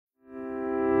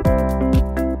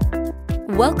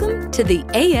Welcome to the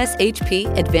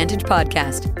ASHP Advantage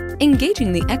podcast,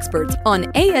 engaging the experts on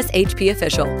ASHP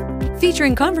Official,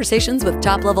 featuring conversations with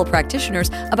top-level practitioners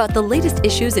about the latest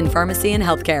issues in pharmacy and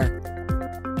healthcare.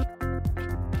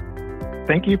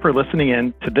 Thank you for listening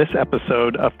in to this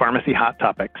episode of Pharmacy Hot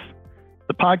Topics,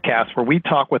 the podcast where we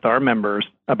talk with our members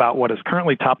about what is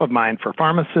currently top of mind for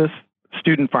pharmacists,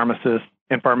 student pharmacists,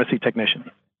 and pharmacy technicians.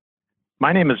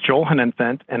 My name is Joel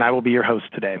Henenfent, and I will be your host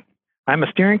today. I'm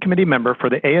a steering committee member for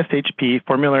the ASHP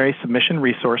Formulary Submission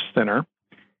Resource Center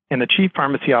and the Chief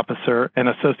Pharmacy Officer and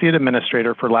Associate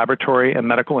Administrator for Laboratory and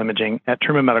Medical Imaging at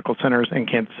Truman Medical Centers in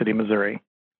Kansas City, Missouri.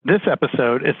 This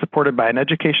episode is supported by an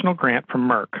educational grant from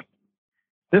Merck.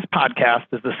 This podcast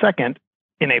is the second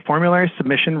in a Formulary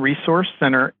Submission Resource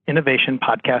Center Innovation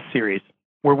podcast series,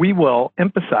 where we will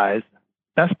emphasize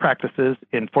best practices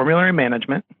in formulary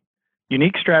management,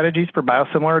 unique strategies for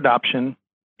biosimilar adoption,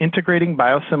 integrating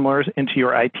biosimilars into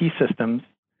your IT systems,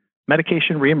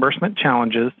 medication reimbursement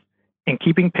challenges, and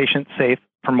keeping patients safe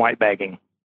from white bagging.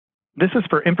 This is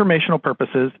for informational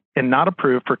purposes and not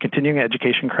approved for continuing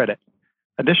education credit.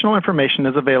 Additional information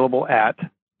is available at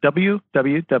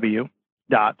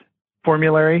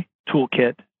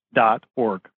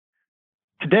www.formularytoolkit.org.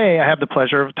 Today, I have the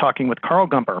pleasure of talking with Carl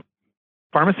Gumper,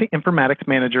 Pharmacy Informatics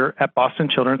Manager at Boston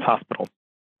Children's Hospital.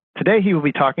 Today, he will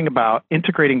be talking about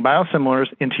integrating biosimilars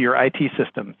into your IT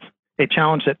systems, a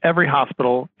challenge that every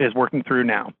hospital is working through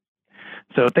now.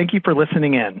 So thank you for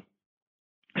listening in.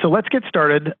 So let's get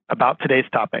started about today's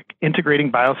topic,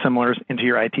 integrating biosimilars into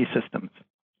your IT systems.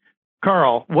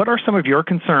 Carl, what are some of your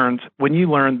concerns when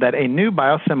you learned that a new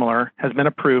biosimilar has been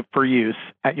approved for use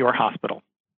at your hospital?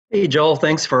 Hey, Joel,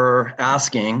 thanks for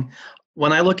asking.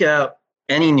 When I look at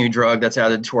any new drug that's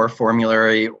added to our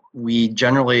formulary, we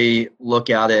generally look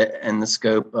at it in the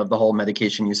scope of the whole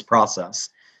medication use process.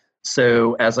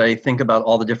 So as I think about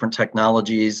all the different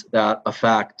technologies that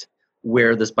affect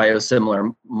where this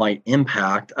biosimilar might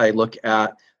impact, I look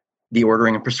at the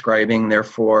ordering and prescribing.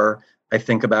 Therefore, I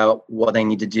think about what I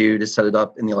need to do to set it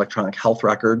up in the electronic health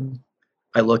record.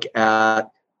 I look at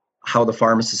how the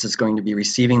pharmacist is going to be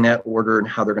receiving that order and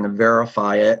how they're going to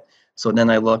verify it. So then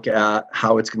I look at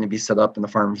how it's going to be set up in the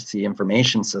pharmacy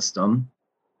information system.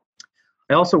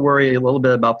 I also worry a little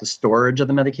bit about the storage of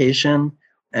the medication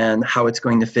and how it's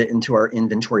going to fit into our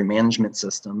inventory management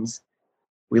systems.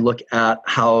 We look at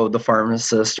how the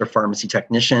pharmacist or pharmacy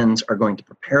technicians are going to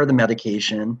prepare the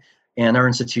medication, and our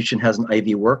institution has an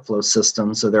IV workflow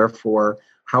system, so therefore,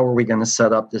 how are we going to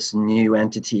set up this new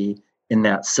entity in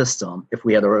that system? If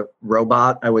we had a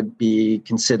robot, I would be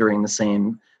considering the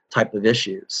same type of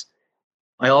issues.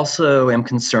 I also am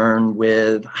concerned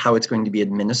with how it's going to be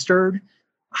administered,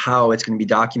 how it's going to be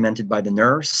documented by the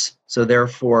nurse. So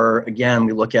therefore, again,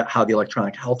 we look at how the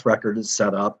electronic health record is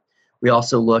set up. We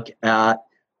also look at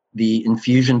the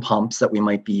infusion pumps that we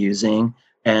might be using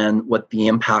and what the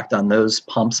impact on those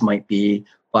pumps might be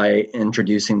by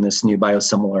introducing this new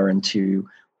biosimilar into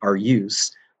our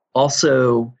use.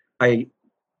 Also, I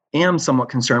am somewhat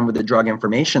concerned with the drug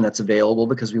information that's available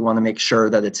because we want to make sure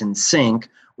that it's in sync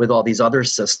with all these other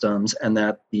systems and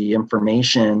that the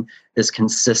information is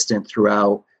consistent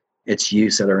throughout its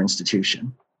use at our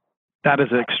institution. That is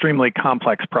an extremely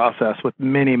complex process with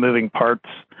many moving parts.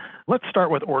 Let's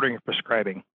start with ordering and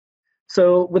prescribing.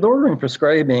 So with ordering and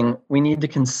prescribing, we need to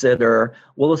consider,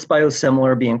 will this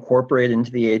biosimilar be incorporated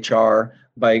into the HR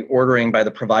by ordering by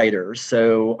the providers?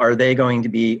 So are they going to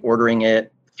be ordering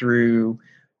it through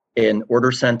an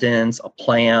order sentence, a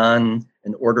plan,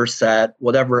 an order set,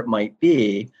 whatever it might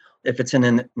be? If it's in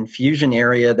an infusion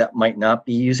area that might not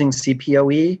be using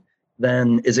CPOE,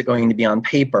 then is it going to be on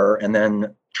paper and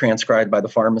then transcribed by the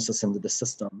pharmacist into the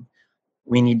system?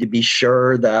 We need to be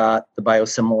sure that the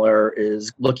biosimilar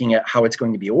is looking at how it's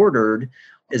going to be ordered.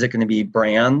 Is it going to be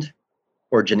brand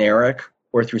or generic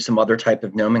or through some other type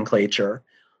of nomenclature?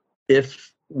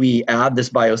 If we add this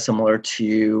biosimilar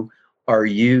to our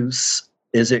use,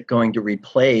 is it going to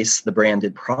replace the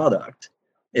branded product?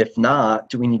 If not,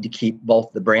 do we need to keep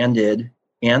both the branded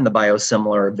and the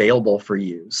biosimilar available for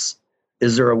use?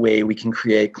 Is there a way we can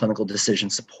create clinical decision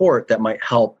support that might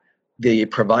help the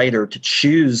provider to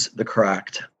choose the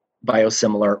correct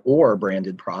biosimilar or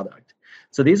branded product?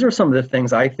 So these are some of the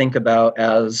things I think about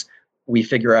as we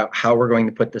figure out how we're going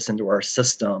to put this into our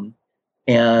system.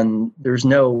 And there's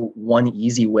no one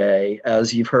easy way.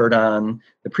 As you've heard on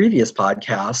the previous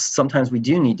podcast, sometimes we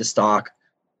do need to stock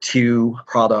 2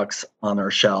 products on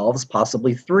our shelves,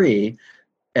 possibly 3,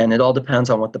 and it all depends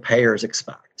on what the payers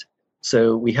expect.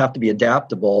 So we have to be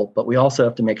adaptable, but we also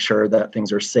have to make sure that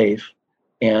things are safe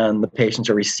and the patients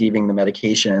are receiving the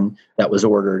medication that was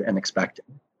ordered and expected.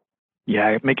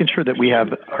 Yeah, making sure that we have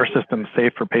our system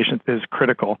safe for patients is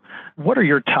critical. What are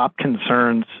your top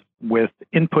concerns with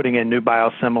inputting a new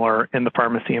biosimilar in the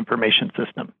pharmacy information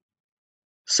system?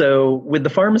 So with the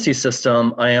pharmacy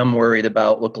system, I am worried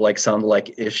about look-alike,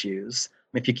 sound-alike issues.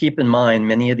 If you keep in mind,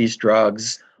 many of these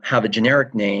drugs have a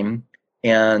generic name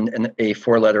and a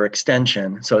four-letter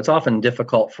extension. So it's often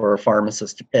difficult for a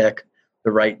pharmacist to pick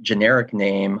the right generic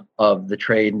name of the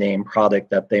trade name product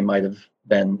that they might have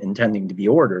been intending to be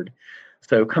ordered.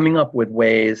 So coming up with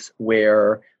ways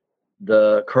where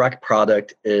the correct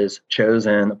product is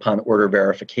chosen upon order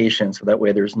verification, so that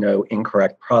way there's no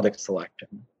incorrect product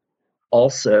selection.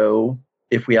 Also,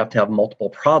 if we have to have multiple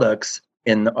products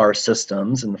in our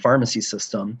systems, in the pharmacy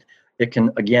system, it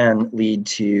can again lead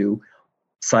to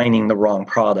signing the wrong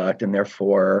product, and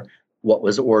therefore what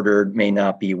was ordered may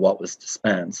not be what was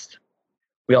dispensed.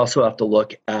 We also have to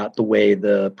look at the way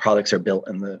the products are built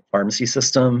in the pharmacy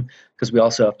system, because we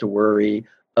also have to worry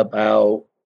about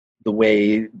the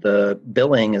way the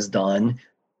billing is done.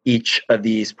 Each of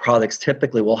these products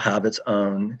typically will have its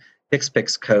own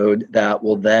HCPCS code that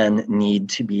will then need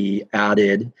to be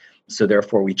added. So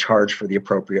therefore, we charge for the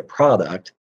appropriate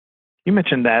product. You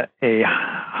mentioned that a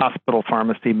hospital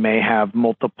pharmacy may have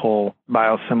multiple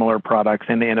biosimilar products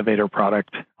and the innovator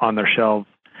product on their shelves.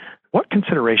 What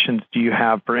considerations do you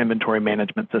have for inventory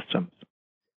management systems?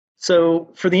 So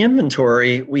for the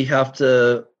inventory, we have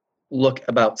to look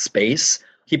about space.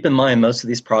 Keep in mind, most of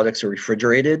these products are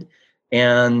refrigerated,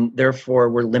 and therefore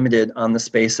we're limited on the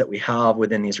space that we have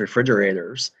within these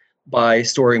refrigerators. By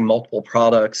storing multiple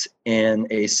products in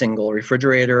a single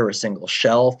refrigerator or a single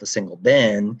shelf, a single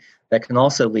bin, that can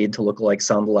also lead to look-alike,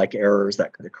 sound-alike errors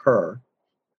that could occur.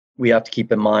 We have to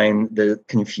keep in mind the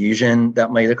confusion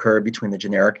that might occur between the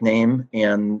generic name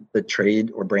and the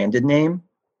trade or branded name.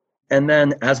 And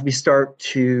then as we start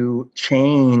to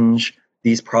change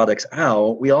these products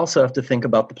out, we also have to think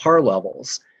about the par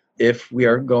levels. If we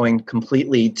are going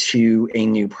completely to a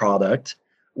new product,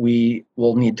 we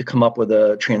will need to come up with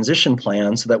a transition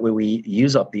plan so that way we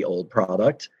use up the old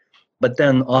product. But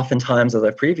then oftentimes, as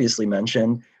I previously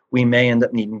mentioned, we may end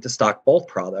up needing to stock both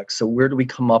products. So where do we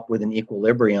come up with an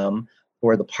equilibrium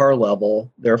for the par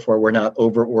level? Therefore, we're not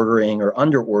over ordering or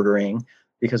under ordering,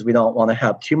 because we don't want to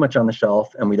have too much on the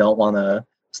shelf and we don't want to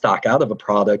stock out of a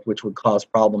product, which would cause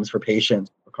problems for patients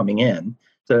coming in.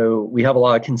 So we have a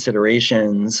lot of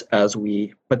considerations as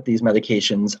we put these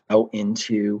medications out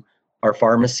into our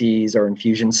pharmacies, our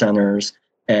infusion centers,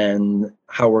 and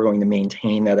how we're going to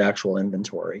maintain that actual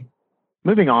inventory.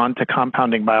 Moving on to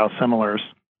compounding biosimilars,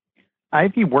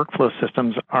 IV workflow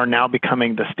systems are now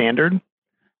becoming the standard.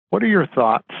 What are your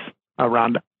thoughts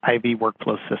around IV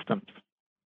workflow systems?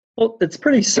 Well, it's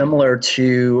pretty similar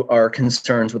to our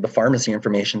concerns with the pharmacy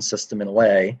information system in a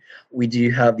way. We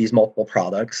do have these multiple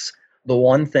products. The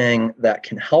one thing that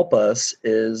can help us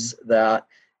is that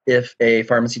if a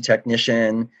pharmacy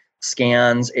technician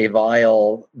scans a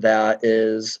vial that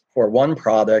is for one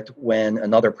product when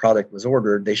another product was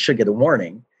ordered, they should get a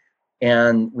warning.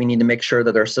 And we need to make sure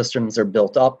that our systems are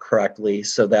built up correctly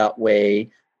so that way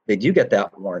they do get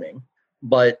that warning.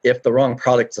 But if the wrong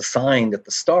product's assigned at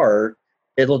the start,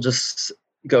 it'll just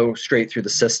go straight through the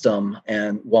system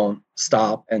and won't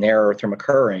stop an error from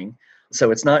occurring. So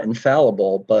it's not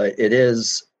infallible, but it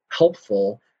is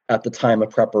helpful at the time of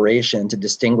preparation to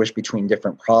distinguish between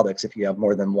different products if you have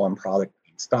more than one product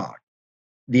in stock.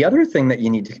 The other thing that you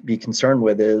need to be concerned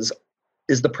with is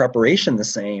the preparation the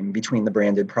same between the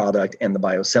branded product and the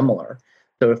biosimilar?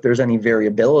 So if there's any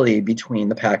variability between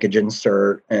the package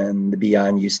insert and the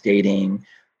beyond use dating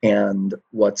and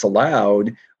what's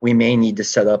allowed, we may need to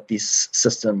set up these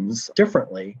systems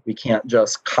differently. We can't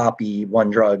just copy one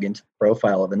drug into the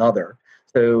profile of another.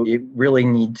 So you really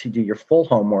need to do your full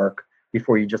homework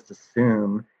before you just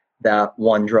assume that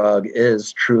one drug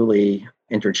is truly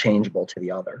interchangeable to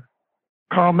the other.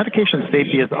 Carl, medication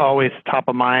safety is always top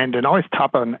of mind and always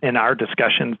top in our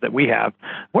discussions that we have.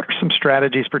 What are some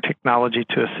strategies for technology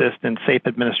to assist in safe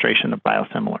administration of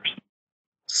biosimilars?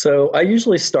 So I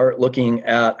usually start looking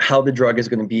at how the drug is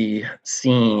going to be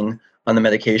seen on the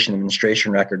medication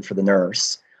administration record for the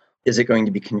nurse. Is it going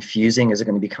to be confusing? Is it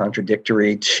going to be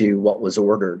contradictory to what was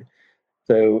ordered?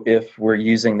 So if we're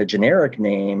using the generic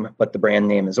name, but the brand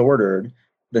name is ordered,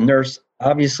 the nurse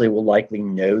obviously will likely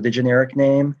know the generic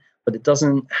name, but it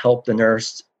doesn't help the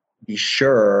nurse be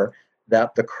sure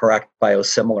that the correct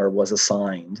biosimilar was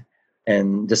assigned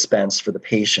and dispensed for the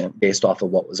patient based off of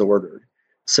what was ordered.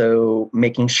 So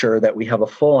making sure that we have a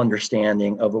full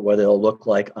understanding of what it'll look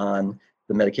like on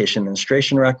the medication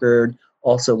administration record,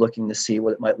 also looking to see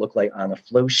what it might look like on a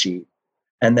flow sheet.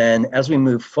 And then as we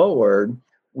move forward,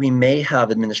 we may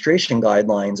have administration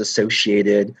guidelines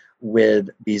associated with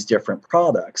these different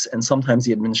products. And sometimes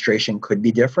the administration could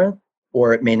be different,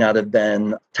 or it may not have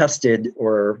been tested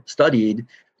or studied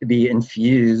to be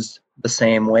infused the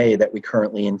same way that we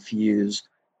currently infuse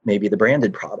maybe the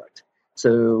branded product.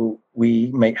 So we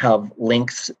might have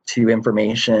links to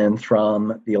information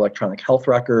from the electronic health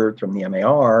record, from the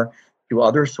MAR, to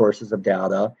other sources of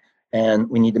data. And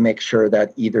we need to make sure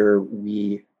that either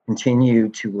we continue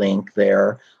to link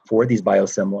there for these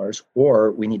biosimilars,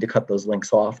 or we need to cut those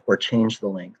links off or change the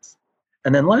links.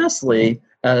 And then lastly,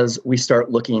 as we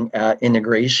start looking at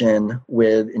integration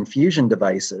with infusion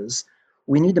devices,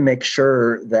 we need to make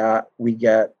sure that we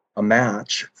get a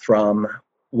match from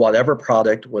whatever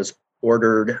product was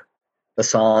ordered,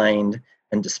 assigned,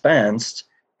 and dispensed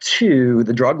to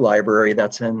the drug library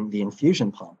that's in the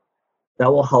infusion pump.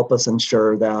 That will help us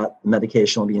ensure that the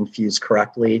medication will be infused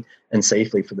correctly and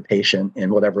safely for the patient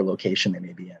in whatever location they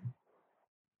may be in.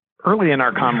 Early in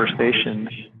our conversation,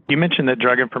 you mentioned that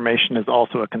drug information is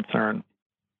also a concern.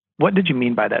 What did you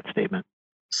mean by that statement?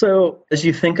 So, as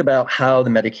you think about how the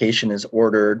medication is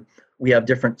ordered, we have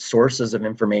different sources of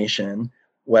information,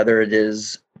 whether it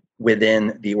is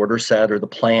within the order set or the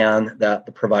plan that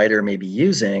the provider may be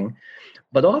using.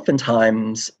 But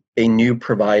oftentimes, a new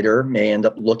provider may end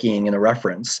up looking in a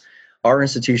reference. Our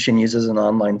institution uses an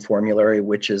online formulary,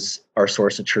 which is our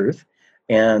source of truth,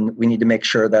 and we need to make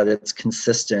sure that it's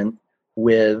consistent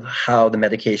with how the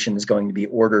medication is going to be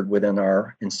ordered within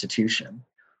our institution.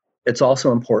 It's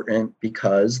also important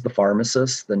because the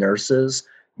pharmacists, the nurses,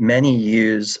 many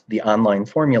use the online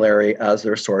formulary as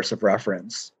their source of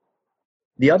reference.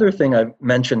 The other thing I've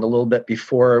mentioned a little bit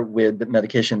before with the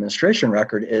medication administration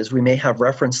record is we may have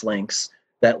reference links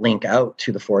that link out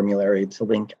to the formulary, to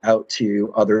link out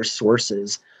to other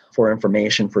sources for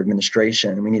information for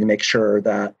administration. We need to make sure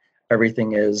that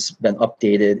everything has been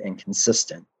updated and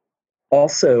consistent.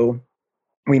 Also,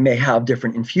 we may have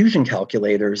different infusion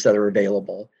calculators that are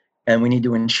available, and we need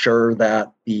to ensure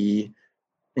that the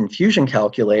infusion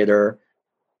calculator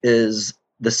is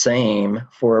the same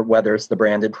for whether it's the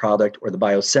branded product or the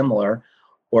biosimilar,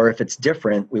 or if it's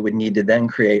different, we would need to then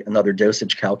create another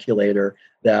dosage calculator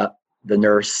that the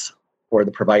nurse or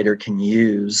the provider can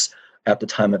use at the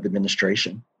time of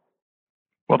administration.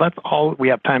 Well, that's all we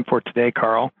have time for today,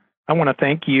 Carl. I want to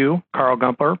thank you, Carl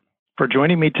Gumpler, for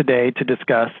joining me today to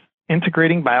discuss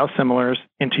integrating biosimilars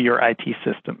into your IT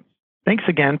system. Thanks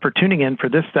again for tuning in for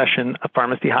this session of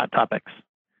Pharmacy Hot Topics.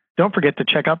 Don't forget to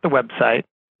check out the website,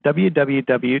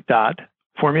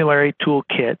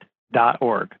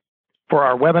 www.formularytoolkit.org, for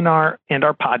our webinar and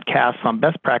our podcasts on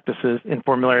best practices in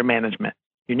formulary management,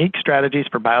 unique strategies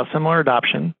for biosimilar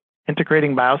adoption,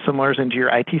 integrating biosimilars into your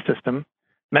IT system,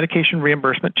 medication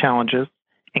reimbursement challenges,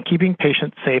 and keeping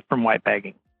patients safe from white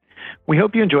bagging. We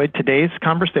hope you enjoyed today's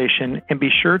conversation, and be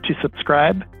sure to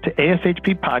subscribe to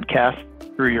ASHP Podcasts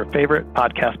through your favorite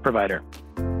podcast provider.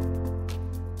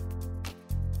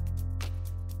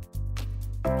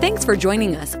 Thanks for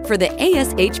joining us for the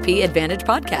ASHP Advantage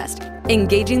podcast,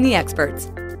 Engaging the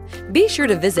Experts. Be sure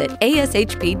to visit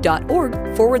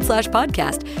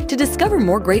ashp.org/podcast to discover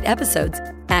more great episodes,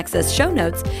 access show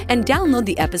notes, and download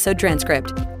the episode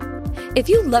transcript. If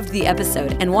you loved the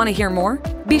episode and want to hear more,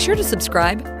 be sure to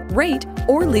subscribe, rate,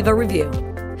 or leave a review.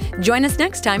 Join us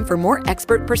next time for more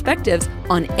expert perspectives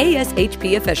on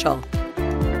ASHP Official.